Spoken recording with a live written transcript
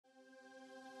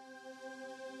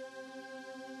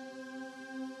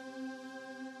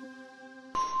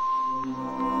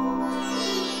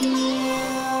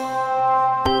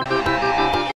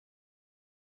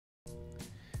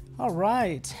All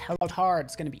right, Hello Hard.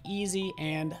 It's going to be easy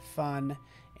and fun,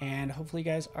 and hopefully you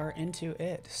guys are into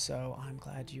it. So I'm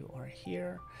glad you are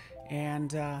here,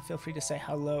 and feel free to say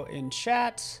hello in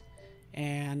chat,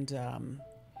 and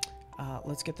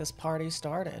let's get this party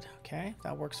started. Okay, if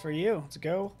that works for you. Let's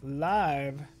go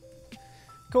live.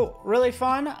 Cool, really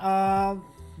fun.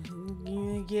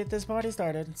 Get this party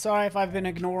started. Sorry if I've been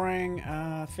ignoring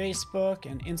Facebook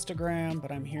and Instagram,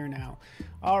 but I'm here now.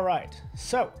 All right,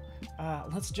 so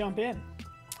let's jump in.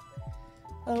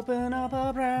 Open up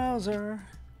a browser.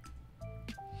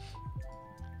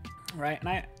 Right, and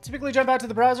I typically jump out to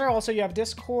the browser. Also, you have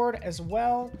Discord as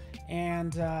well,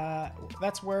 and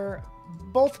that's where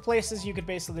both places you could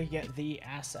basically get the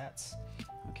assets.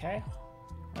 Okay.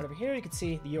 Right over here, you can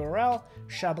see the URL,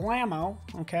 Shablamo.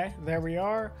 Okay, there we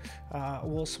are.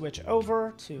 We'll switch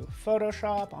over to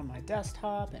Photoshop on my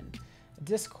desktop and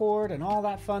Discord and all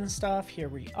that fun stuff. Here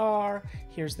we are.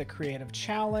 Here's the creative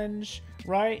challenge,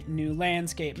 right? New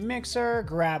landscape mixer,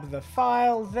 grab the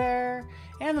file there,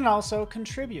 and then also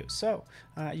contribute. So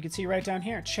you can see right down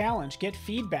here, challenge, get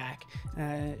feedback,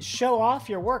 show off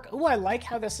your work. Oh, I like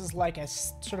how this is like a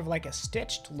sort of like a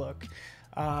stitched look.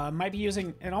 Might be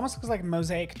using, it almost looks like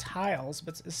mosaic tiles,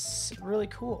 but it's really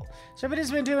cool. So everybody's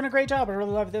been doing a great job. I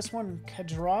really love this one.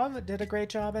 Kadrov did a great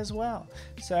job as well.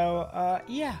 So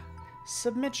yeah,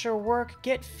 submit your work,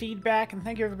 get feedback, and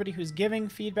thank you everybody who's giving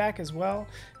feedback as well.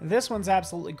 This one's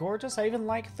absolutely gorgeous. I even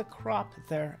like the crop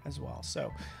there as well.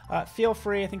 So feel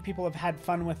free. I think people have had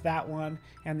fun with that one,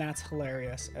 and that's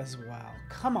hilarious as well.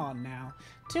 Come on now.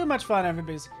 Too much fun,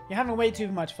 everybody's. You're having way too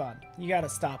much fun. You got to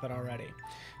stop it already.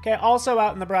 Okay, also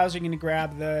out in the browser, you're going to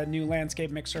grab the new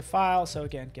landscape mixer file. So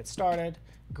again, get started,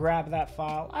 grab that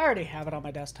file. I already have it on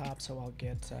my desktop, so I'll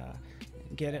get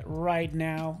it right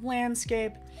now.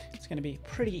 Landscape. It's going to be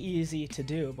pretty easy to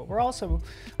do, but I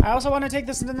also want to take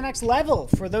this into the next level.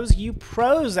 For those of you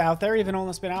pros out there, even though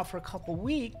it's been out for a couple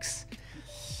weeks,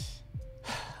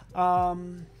 yeah,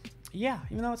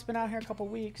 even though it's been out here a couple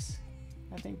weeks,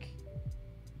 I think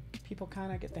people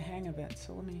kind of get the hang of it.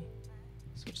 So let me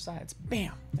switch sides.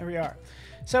 Bam, there we are.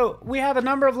 So we have a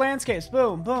number of landscapes.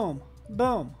 Boom, boom,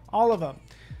 boom, all of them.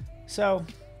 So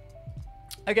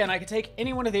again, I could take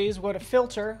any one of these, go to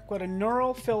filter, go to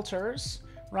neural filters,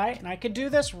 right? And I could do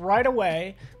this right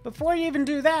away. Before you even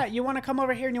do that, you want to come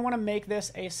over here and you want to make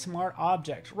this a smart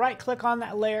object. Right click on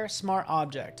that layer, smart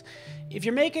object. If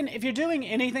you're doing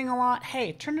anything a lot,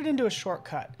 hey, turn it into a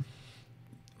shortcut.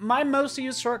 My most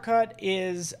used shortcut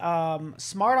is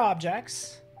smart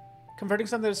objects, converting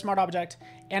something to a smart object,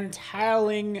 and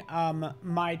tiling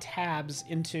my tabs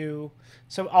into,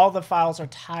 so all the files are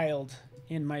tiled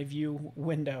in my view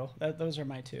window. Those are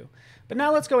my two. But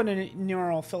now let's go into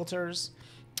neural filters,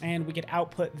 and we could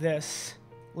output this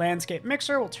landscape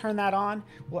mixer. We'll turn that on.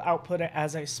 We'll output it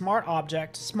as a smart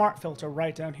object, smart filter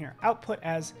right down here. Output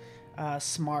as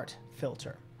smart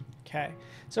filter. Okay,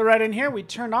 so right in here, we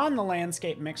turned on the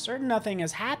landscape mixer. Nothing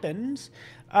has happened.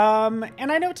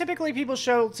 And I know typically people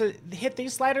show to hit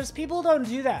these sliders. People don't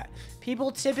do that.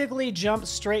 People typically jump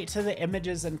straight to the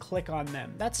images and click on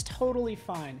them. That's totally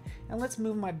fine. And let's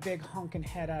move my big honking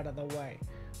head out of the way.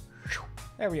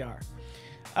 There we are.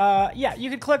 Yeah, you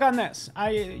could click on this. I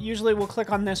usually will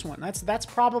click on this one. That's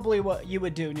probably what you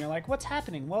would do. And you're like, what's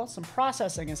happening? Well, some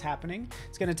processing is happening.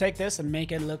 It's going to take this and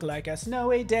make it look like a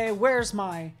snowy day. Where's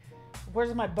my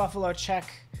buffalo check?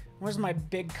 Where's my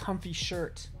big comfy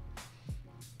shirt?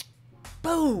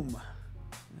 Boom!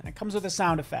 And it comes with a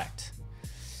sound effect.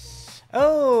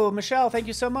 Oh, Michelle, thank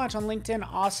you so much on LinkedIn.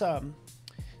 Awesome.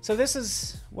 So this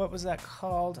is, what was that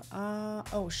called?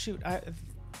 Oh, shoot.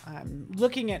 I'm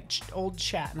looking at old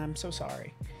chat, and I'm so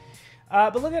sorry.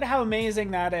 But look at how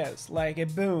amazing that is. Like,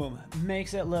 it, boom,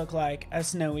 makes it look like a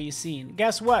snowy scene.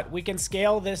 Guess what? We can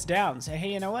scale this down. Say,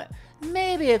 hey, you know what?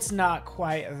 Maybe it's not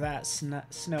quite that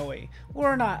snowy.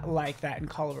 We're not like that in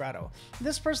Colorado.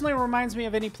 This personally reminds me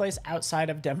of any place outside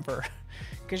of Denver.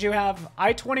 Because you have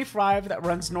I-25 that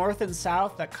runs north and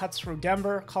south that cuts through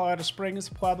Denver, Colorado Springs,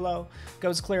 Pueblo,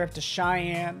 goes clear up to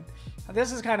Cheyenne.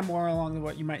 This is kind of more along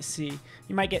what you might see.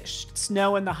 You might get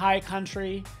snow in the high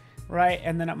country, right?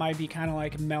 And then it might be kind of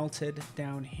like melted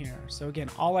down here. So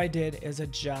again, all I did is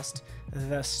adjust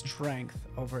the strength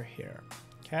over here,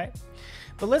 okay?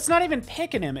 But let's not even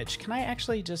pick an image. Can I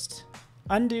actually just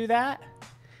undo that?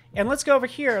 And let's go over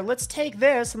here. Let's take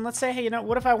this and let's say, hey, you know,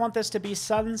 what if I want this to be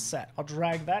sunset? I'll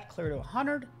drag that clear to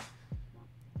 100.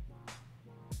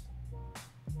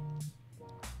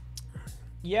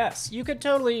 Yes, you could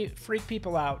totally freak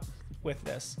people out with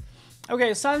this.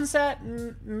 Okay, sunset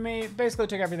basically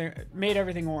took everything, made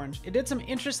everything orange. It did some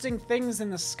interesting things in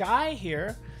the sky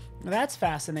here. That's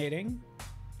fascinating.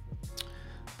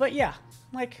 But yeah,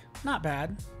 like, not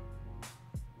bad.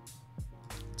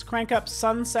 Let's crank up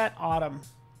Sunset Autumn.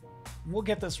 We'll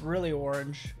get this really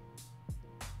orange.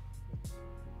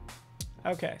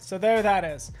 Okay, so there that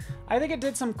is. I think it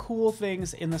did some cool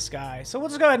things in the sky. So we'll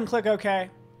just go ahead and click OK.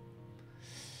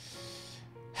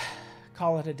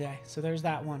 Call it a day. So there's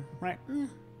that one, right?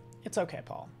 It's okay,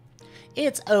 Paul.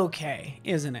 It's okay,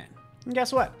 isn't it? And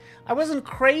guess what? I wasn't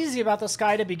crazy about the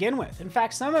sky to begin with. In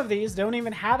fact, some of these don't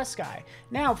even have a sky.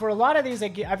 Now, for a lot of these,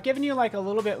 I've given you like a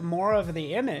little bit more of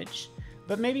the image,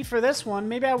 but maybe for this one,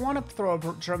 maybe I want to throw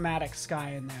a dramatic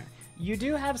sky in there. You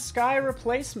do have sky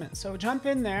replacement, so jump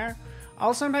in there.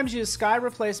 I'll sometimes use sky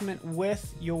replacement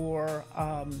with your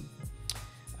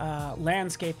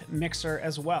landscape mixer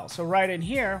as well. So right in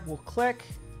here, we'll click,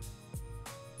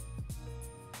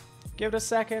 give it a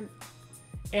second,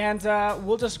 and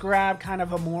we'll just grab kind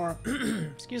of a more,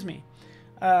 excuse me,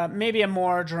 maybe a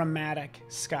more dramatic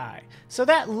sky. So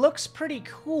that looks pretty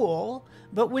cool,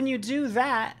 but when you do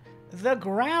that, the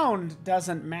ground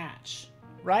doesn't match,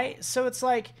 right? So it's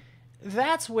like,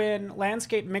 that's when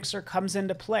Landscape Mixer comes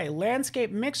into play. Landscape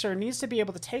Mixer needs to be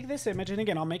able to take this image, and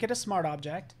again, I'll make it a smart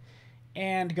object,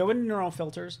 and go into neural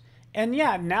filters. And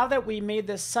yeah, now that we made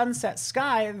this sunset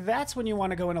sky, that's when you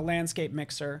want to go into Landscape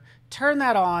Mixer, turn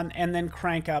that on, and then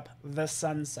crank up the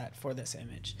sunset for this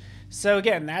image. So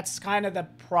again, that's kind of the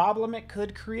problem it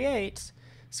could create.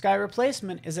 Sky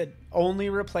replacement is it only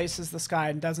replaces the sky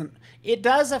and doesn't, it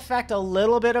does affect a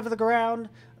little bit of the ground,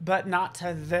 but not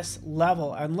to this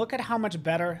level. And look at how much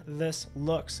better this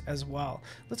looks as well.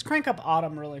 Let's crank up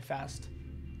autumn really fast.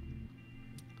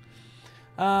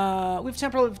 We've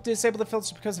temporarily disabled the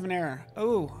filters because of an error.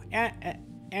 Oh,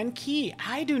 and key.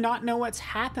 I do not know what's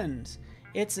happened.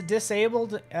 It's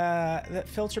disabled the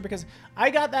filter because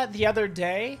I got that the other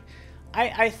day.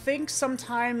 I think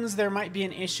sometimes there might be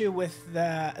an issue with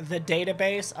the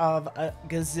database of a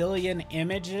gazillion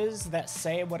images that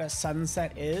say what a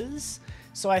sunset is.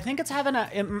 So I think it's having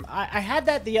a... I had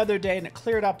that the other day and it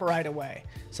cleared up right away.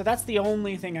 So that's the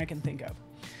only thing I can think of.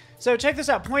 So check this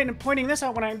out. Pointing this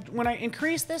out, when I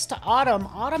increase this to autumn,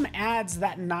 autumn adds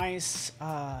that nice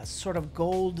sort of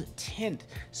gold tint.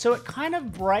 So it kind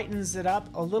of brightens it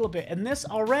up a little bit. And this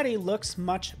already looks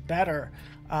much better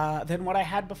than what I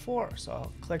had before. So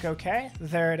I'll click OK.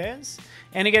 There it is.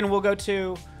 And again, we'll go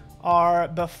to our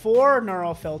before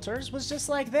neural filters was just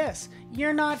like this.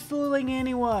 You're not fooling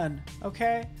anyone.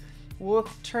 Okay. We'll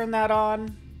turn that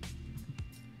on.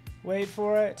 Wait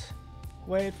for it.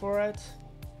 Wait for it.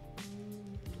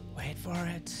 Wait for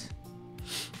it.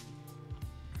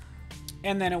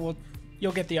 And then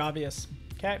you'll get the obvious.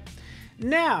 Okay.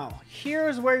 Now,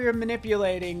 here's where you're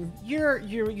manipulating.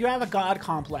 You have a God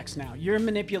complex now. You're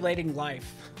manipulating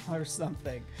life or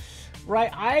something, right?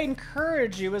 I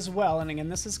encourage you as well. And again,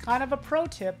 this is kind of a pro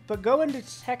tip, but go into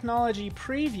technology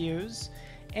previews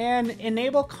and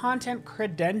enable content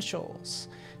credentials.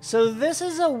 So this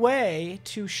is a way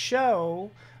to show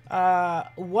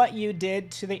what you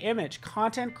did to the image.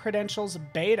 Content credentials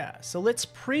beta. So let's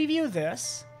preview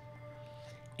this.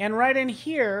 And right in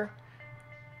here,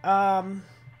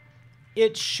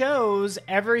 it shows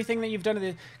everything that you've done to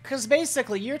the, because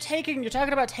basically you're talking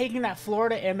about taking that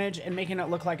Florida image and making it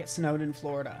look like it snowed in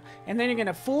Florida. And then you're going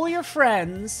to fool your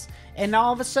friends. And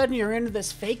all of a sudden you're into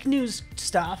this fake news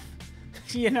stuff.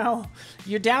 You know,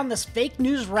 you're down this fake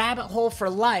news rabbit hole for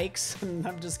likes.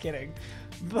 I'm just kidding.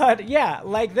 But yeah,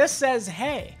 like this says,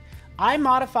 hey, I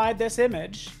modified this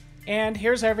image and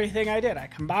here's everything I did. I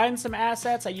combined some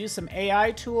assets. I used some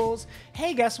AI tools.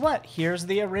 Hey, guess what? Here's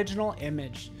the original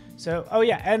image. So, oh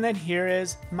yeah, and then here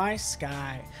is my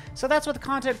sky. So that's what the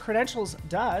content credentials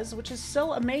does, which is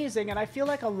so amazing. And I feel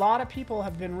like a lot of people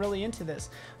have been really into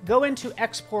this. Go into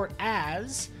export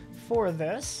as for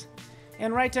this.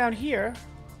 And right down here,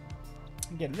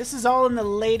 again, this is all in the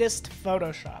latest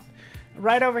Photoshop.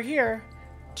 Right over here,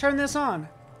 turn this on.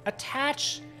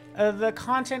 Attach the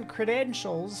content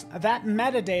credentials, that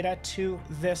metadata to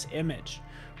this image,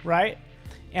 right?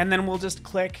 And then we'll just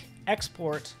click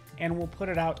export and we'll put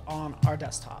it out on our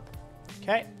desktop.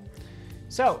 Okay.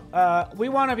 So we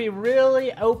want to be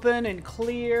really open and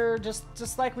clear,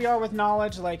 just like we are with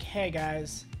knowledge. Like, hey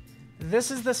guys, this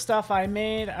is the stuff I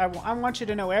made. I want you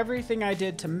to know everything I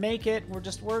did to make it. We're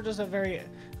just a very,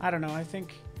 I don't know, I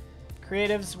think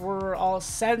creatives, we're all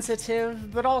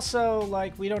sensitive, but also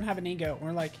like we don't have an ego.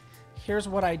 We're like, here's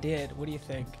what I did. What do you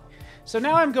think? So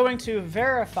now I'm going to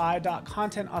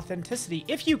verify.content authenticity.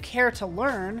 If you care to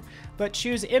learn, but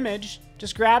choose image,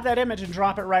 just grab that image and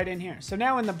drop it right in here. So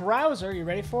now in the browser, you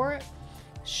ready for it?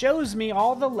 shows me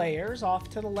all the layers off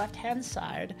to the left-hand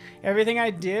side, everything I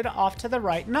did off to the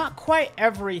right. Not quite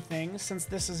everything, since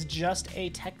this is just a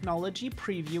technology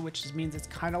preview, which means it's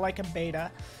kind of like a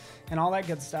beta and all that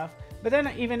good stuff. But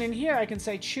then even in here, I can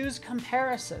say choose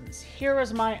comparisons. Here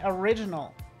is my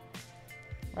original,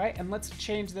 right? And let's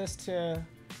change this to,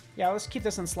 yeah, let's keep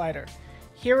this in slider.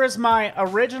 Here is my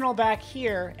original back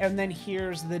here, and then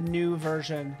here's the new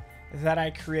version that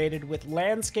I created with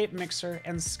landscape mixer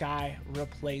and sky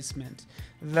replacement.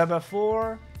 The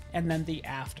before and then the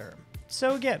after.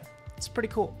 So again, it's pretty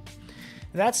cool.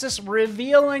 That's just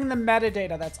revealing the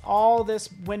metadata. That's all this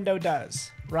window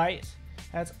does, right?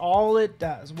 That's all it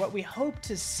does. What we hope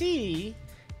to see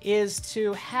is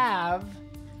to have,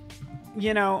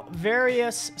 you know,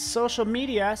 various social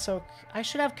media. So I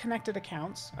should have connected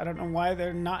accounts. I don't know why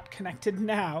they're not connected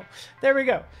now. There we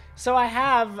go. So I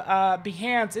have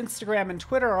Behance, Instagram, and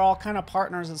Twitter are all kind of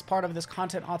partners as part of this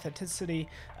content authenticity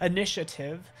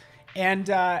initiative. And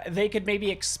they could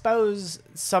maybe expose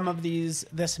some of this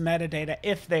metadata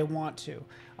if they want to.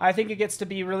 I think it gets to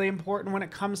be really important when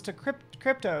it comes to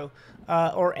crypto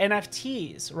or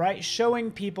NFTs, right?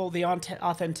 Showing people the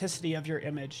authenticity of your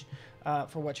image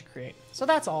for what you create. So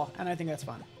that's all, and I think that's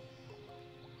fun.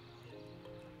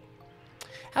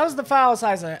 How's the file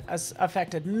size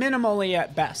affected? Minimally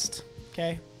at best.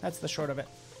 Okay, that's the short of it.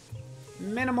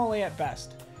 Minimally at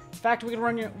best. In fact, we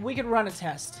could run a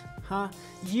test. Huh?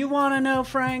 You want to know,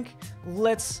 Frank?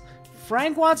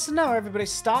 Frank wants to know. Everybody,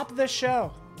 stop the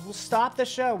show. We'll stop the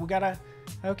show. We gotta.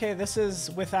 Okay, this is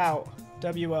without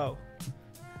WO.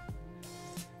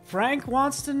 Frank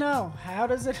wants to know. How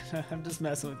does it? I'm just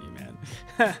messing with you,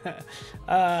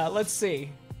 man. Let's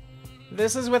see.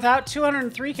 This is without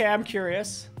 203K. I'm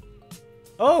curious.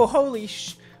 Oh, holy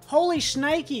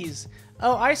shnikes.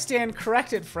 Oh, I stand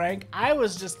corrected, Frank. I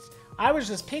was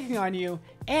just picking on you,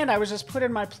 and I was just put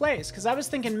in my place because I was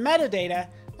thinking metadata.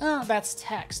 Oh, that's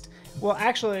text. Well,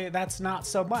 actually, that's not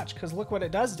so much because look what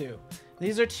it does do.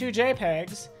 These are two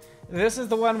JPEGs. This is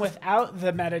the one without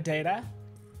the metadata.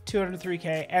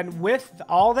 203K, and with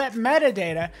all that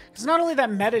metadata, because not only that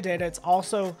metadata, it's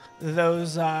also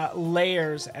those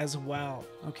layers as well.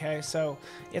 Okay, so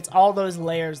it's all those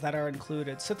layers that are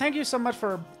included. So thank you so much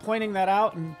for pointing that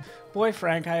out. And boy,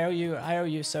 Frank, I owe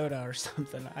you soda or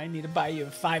something. I need to buy you a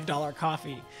 $5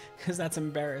 coffee because that's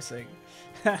embarrassing.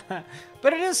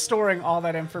 But it is storing all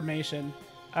that information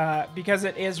because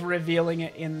it is revealing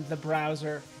it in the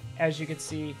browser, as you can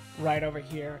see right over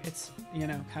here. It's, you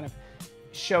know, kind of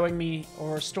showing me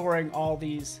or storing all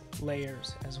these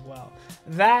layers as well.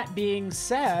 That being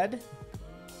said,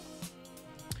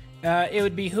 it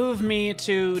would behoove me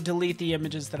to delete the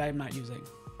images that I'm not using.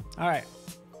 All right.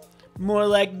 More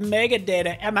like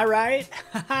megadata. Am I right?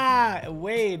 Haha,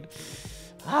 Wade.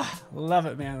 Love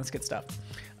it, man. That's good stuff.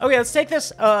 Okay, let's take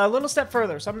this a little step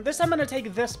further. So this time I'm going to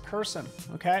take this person,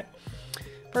 okay?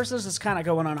 Person's just kind of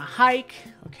going on a hike.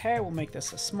 Okay, we'll make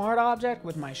this a smart object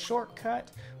with my shortcut.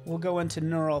 We'll go into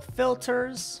neural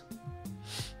filters.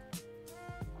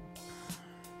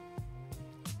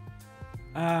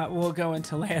 We'll go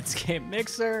into landscape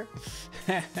mixer.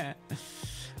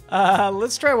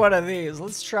 Let's try one of these.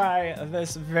 Let's try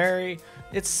this very...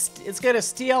 It's going to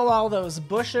steal all those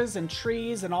bushes and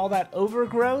trees and all that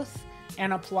overgrowth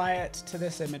and apply it to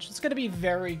this image. It's going to be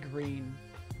very green.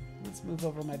 Let's move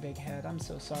over my big head. I'm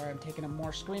so sorry. I'm taking up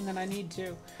more screen than I need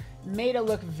to. Made it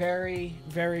look very,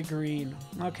 very green.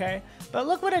 Okay? But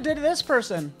look what it did to this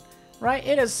person. Right?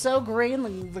 It is so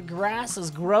green. The grass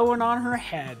is growing on her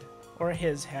head. Or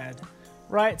his head.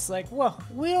 Right? It's like, whoa,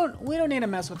 we don't need to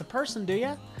mess with the person, do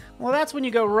ya? Well, that's when you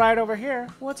go right over here.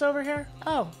 What's over here?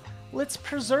 Oh, let's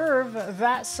preserve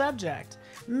that subject.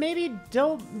 Maybe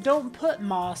don't put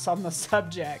moss on the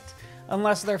subject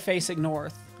unless they're facing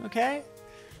north. Okay?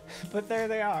 But there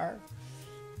they are.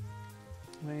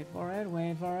 Wait for it,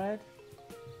 wait for it.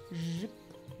 Zip.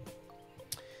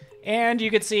 And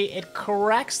you can see it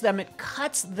corrects them, it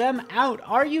cuts them out.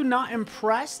 Are you not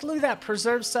impressed? Look at that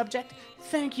preserved subject.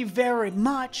 Thank you very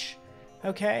much.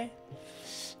 Okay?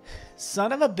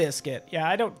 Son of a biscuit. Yeah,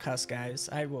 I don't cuss, guys.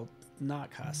 I will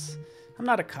not cuss. I'm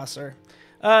not a cusser.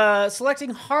 Selecting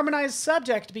harmonized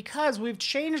subject because we've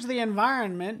changed the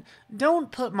environment.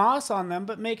 Don't put moss on them,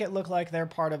 but make it look like they're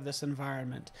part of this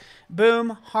environment. Boom,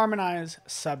 harmonize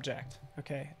subject.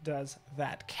 Okay, does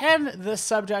that. Can the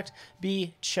subject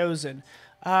be chosen?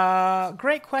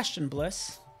 Great question,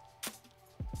 Bliss.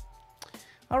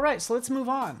 All right, so let's move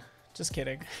on. Just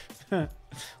kidding.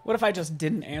 What if I just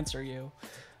didn't answer you?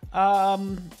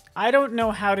 I don't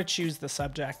know how to choose the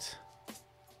subject.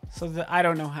 So I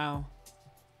don't know how.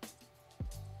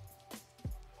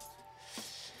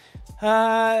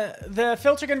 The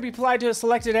filter going to be applied to a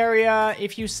selected area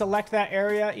if you select that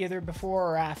area either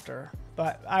before or after,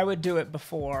 but I would do it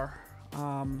before.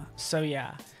 So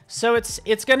yeah, so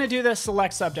it's going to do the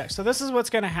select subject. So this is what's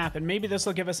going to happen. Maybe this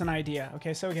will give us an idea.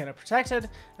 Okay, so again, it protected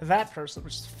that person,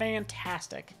 which is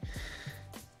fantastic.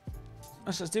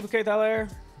 Let's just duplicate that layer.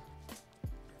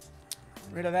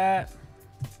 Rid of that.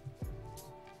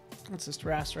 Let's just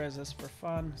rasterize this for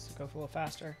fun, so go a little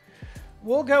faster.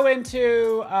 We'll go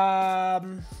into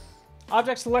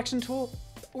object selection tool.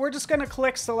 We're just going to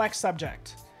click select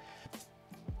subject.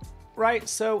 Right,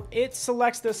 so it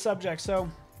selects this subject. So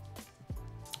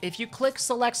if you click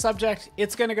select subject,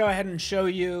 it's going to go ahead and show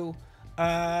you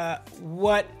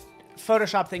what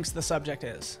Photoshop thinks the subject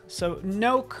is. So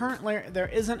no, currently there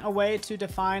isn't a way to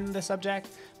define the subject,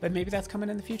 but maybe that's coming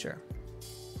in the future.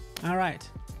 All right.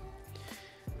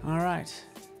 All right.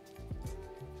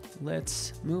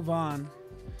 Let's move on.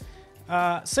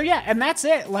 So yeah, and that's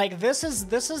it. Like this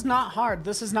is not hard.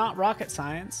 This is not rocket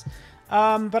science.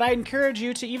 But I encourage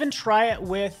you to even try it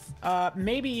with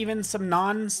maybe even some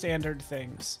non-standard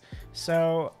things.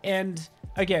 So, and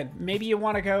again, maybe you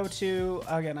want to go to,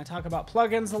 again, I talk about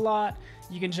plugins a lot.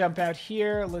 You can jump out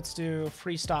here. Let's do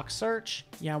free stock search.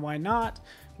 Yeah, why not?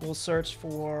 We'll search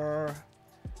for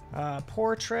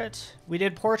portrait. We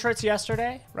did portraits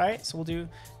yesterday, right? So we'll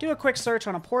do a quick search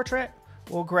on a portrait.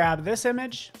 We'll grab this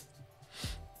image.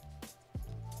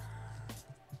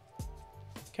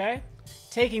 Okay.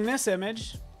 Taking this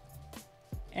image,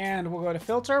 and we'll go to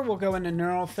filter. We'll go into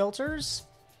neural filters,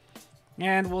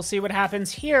 and we'll see what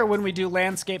happens here when we do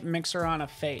landscape mixer on a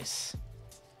face.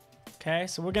 Okay,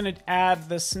 so we're going to add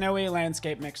the snowy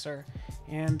landscape mixer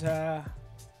and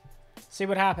see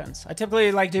what happens. I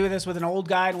typically like do this with an old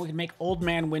guide, and we can make old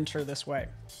man winter this way.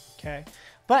 Okay,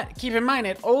 but keep in mind,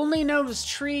 it only knows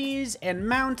trees and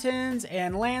mountains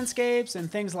and landscapes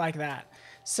and things like that.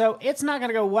 So it's not going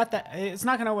to go it's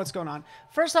not going to know what's going on.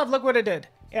 First off, look what it did.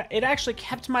 It actually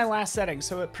kept my last setting.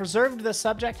 So it preserved the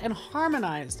subject and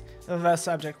harmonized the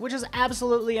subject, which is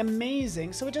absolutely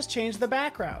amazing. So it just changed the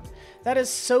background. That is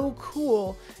so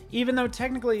cool, even though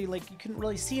technically like you couldn't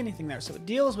really see anything there. So it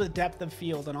deals with depth of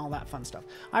field and all that fun stuff.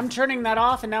 I'm turning that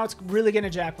off, and now it's really going to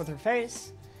jack with her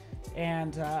face.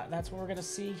 And that's what we're going to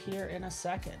see here in a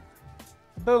second.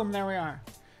 Boom, there we are.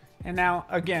 And now,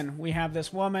 again, we have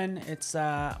this woman. It's,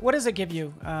 what does it give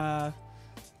you?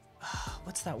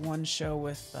 What's that one show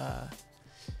with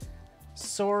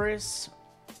Soros?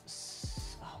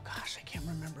 Oh, gosh, I can't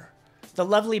remember. The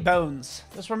Lovely Bones.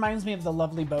 This reminds me of The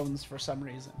Lovely Bones for some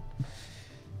reason.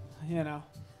 You know,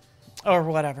 or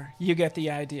whatever. You get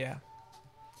the idea.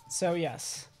 So,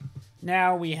 yes.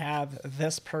 Now we have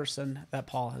this person that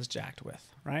Paul has jacked with,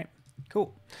 right?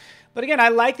 Cool. But again, I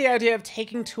like the idea of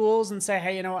taking tools and say,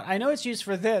 hey, you know what? I know it's used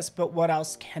for this, but what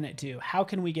else can it do? How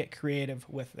can we get creative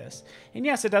with this? And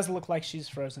yes, it does look like she's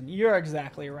frozen. You're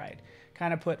exactly right.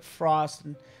 Kind of put frost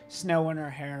and snow in her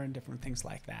hair and different things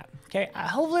like that. Okay,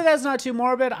 hopefully that's not too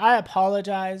morbid. I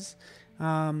apologize.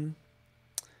 You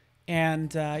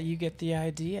get the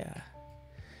idea.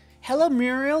 Hello,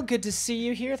 Muriel. Good to see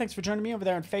you here. Thanks for joining me over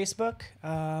there on Facebook.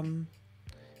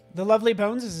 The Lovely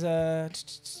Bones is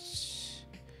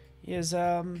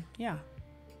yeah,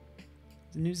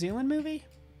 the New Zealand movie.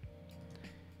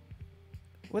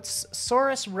 What's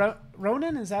Soros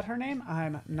Ronan? Is that her name?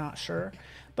 I'm not sure.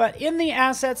 But in the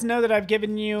assets, know that I've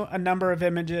given you a number of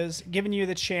images, given you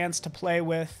the chance to play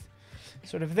with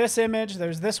sort of this image.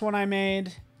 There's this one I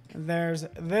made. There's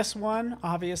this one,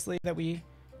 obviously, that we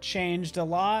changed a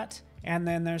lot. And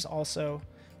then there's also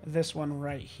this one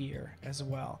right here as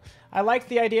well. I like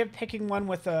the idea of picking one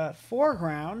with a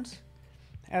foreground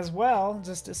as well,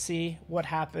 just to see what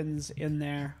happens in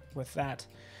there with that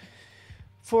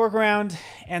foreground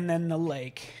and then the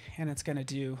lake. And it's going to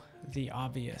do the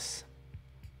obvious.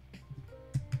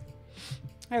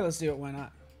 Hey, let's do it. Why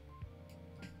not?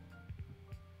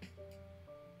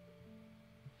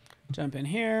 Jump in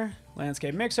here,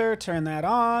 landscape mixer, turn that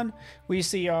on. We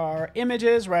see our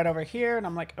images right over here, and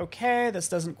I'm like, okay, this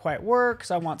doesn't quite work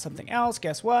because I want something else.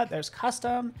 Guess what? There's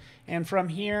custom, and from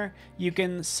here you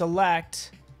can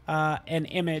select an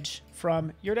image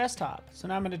from your desktop. So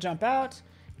now I'm going to jump out,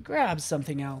 grab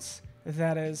something else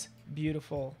that is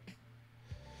beautiful.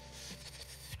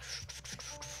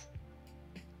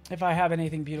 If I have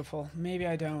anything beautiful, maybe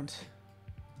I don't.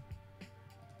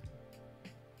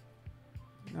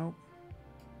 Nope.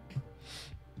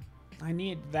 I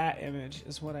need that image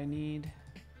is what I need.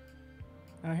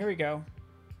 Oh, here we go.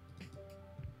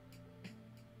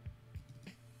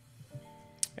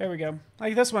 There we go.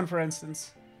 Like this one, for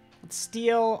instance. Let's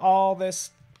steal all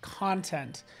this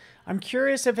content. I'm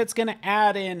curious if it's going to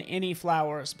add in any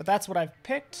flowers, but that's what I've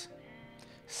picked.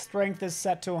 Strength is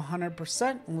set to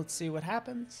 100%. Let's see what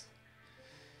happens.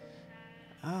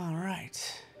 All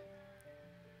right.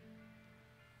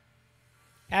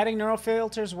 Adding neural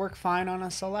filters work fine on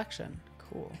a selection.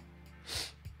 Cool.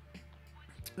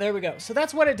 There we go. So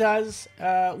that's what it does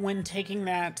when taking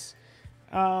that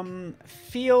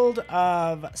field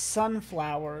of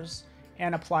sunflowers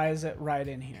and applies it right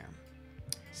in here.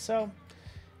 So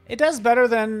it does better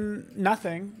than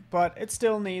nothing, but it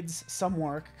still needs some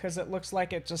work because it looks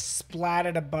like it just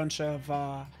splatted a bunch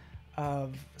of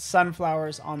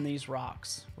sunflowers on these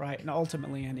rocks, right? And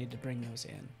ultimately I need to bring those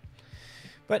in.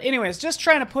 But anyways, just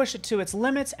trying to push it to its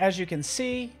limits, as you can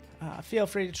see. Feel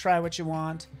free to try what you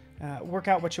want, work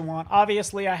out what you want.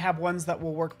 Obviously, I have ones that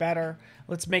will work better.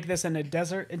 Let's make this into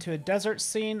a desert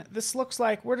scene. This looks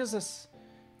like, where does this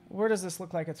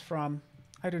look like it's from?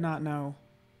 I do not know.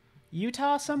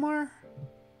 Utah somewhere?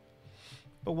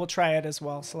 But we'll try it as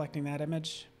well, selecting that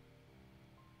image.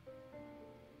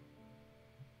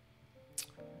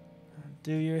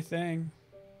 Do your thing.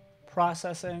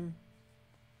 Processing.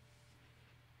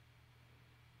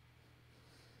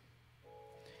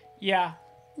 Yeah.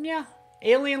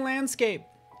 Alien landscape.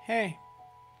 Hey.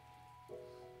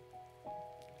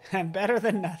 Better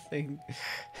than nothing.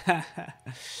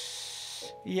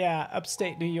 Yeah,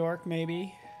 upstate New York,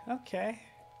 maybe. Okay.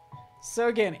 So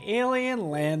again, alien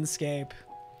landscape.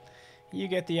 You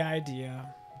get the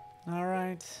idea. All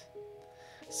right.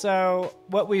 So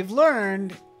what we've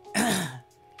learned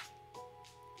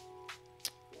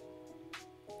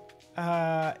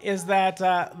is that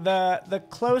the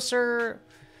closer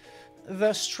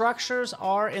the structures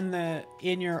are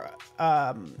in your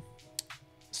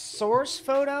source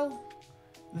photo,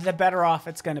 the better off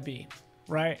it's going to be,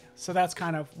 right? So that's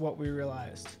kind of what we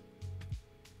realized.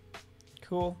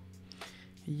 Cool.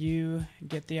 You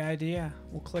get the idea.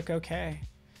 We'll click OK.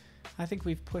 I think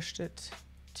we've pushed it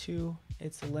to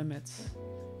its limits.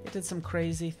 It did some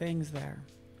crazy things there.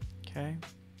 Okay.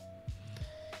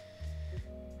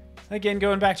 Again,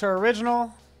 going back to our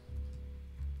original,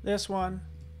 this one,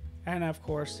 and of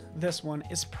course, this one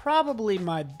is probably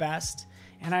my best.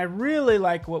 And I really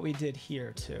like what we did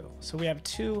here too. So we have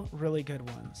two really good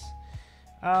ones.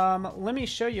 Let me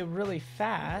show you really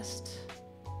fast.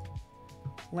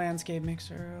 Landscape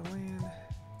mixer, land.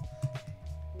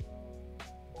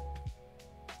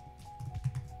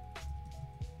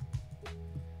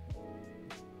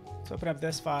 Let's open up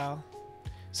this file.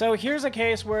 So here's a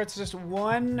case where it's just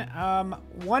one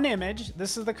image.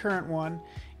 This is the current one.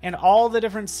 And all the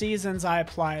different seasons I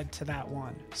applied to that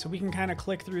one. So we can kind of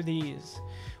click through these.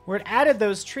 Where it added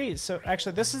those trees. So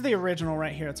actually, this is the original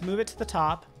right here. Let's move it to the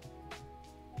top.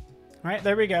 All right,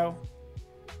 there we go.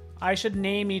 I should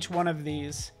name each one of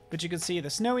these. But you can see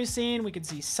the snowy scene. We can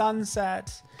see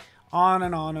sunset. On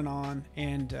and on and on.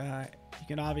 And you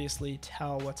can obviously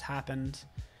tell what's happened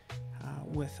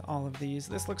with all of these.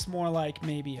 This looks more like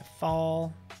maybe a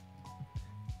fall.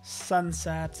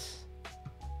 Sunset.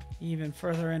 Even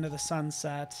further into the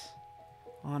sunset,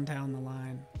 on down the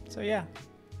line. So yeah,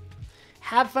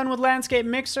 have fun with Landscape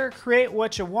Mixer, create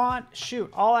what you want.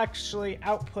 Shoot, I'll actually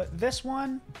output this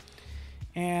one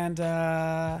and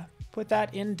put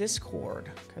that in Discord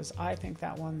because I think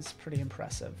that one's pretty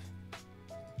impressive.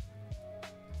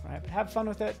 All right, but have fun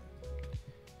with it.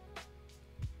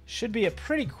 Should be a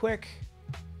pretty quick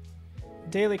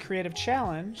daily creative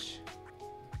challenge.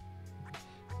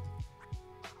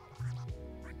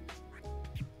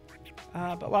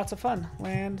 But lots of fun.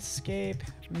 Landscape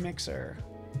Mixer.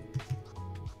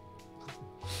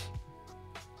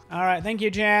 All right. Thank you,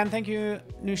 Jan. Thank you,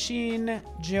 Nushin,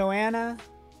 Joanna,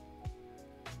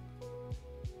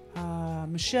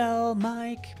 Michelle,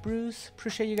 Mike, Bruce.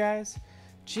 Appreciate you guys.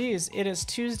 Geez, it is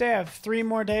Tuesday. I have 3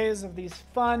 more days of these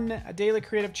fun daily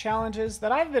creative challenges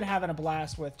that I've been having a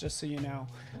blast with, just so you know.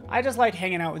 I just like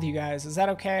hanging out with you guys. Is that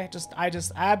okay? I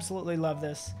just absolutely love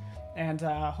this. And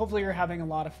hopefully you're having a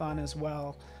lot of fun as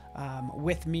well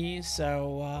with me.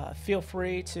 So feel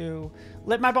free to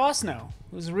let my boss know.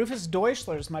 Who's Rufus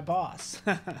Deutschler is my boss.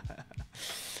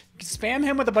 Spam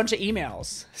him with a bunch of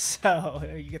emails. So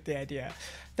you get the idea.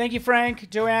 Thank you, Frank,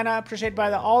 Joanna. Appreciate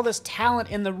by all this talent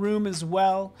in the room as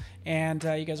well. And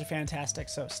you guys are fantastic.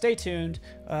 So stay tuned.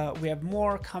 We have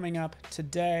more coming up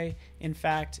today. In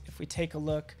fact, if we take a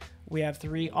look, we have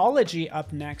 3ology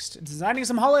up next. Designing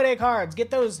some holiday cards. Get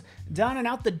those done and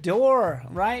out the door,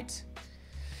 right?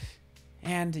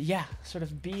 And yeah, sort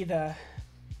of I'm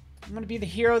going to be the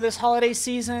hero this holiday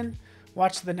season.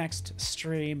 Watch the next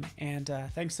stream. And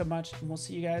thanks so much. And we'll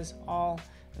see you guys all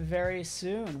very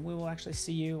soon. We will actually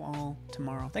see you all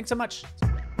tomorrow. Thanks so much.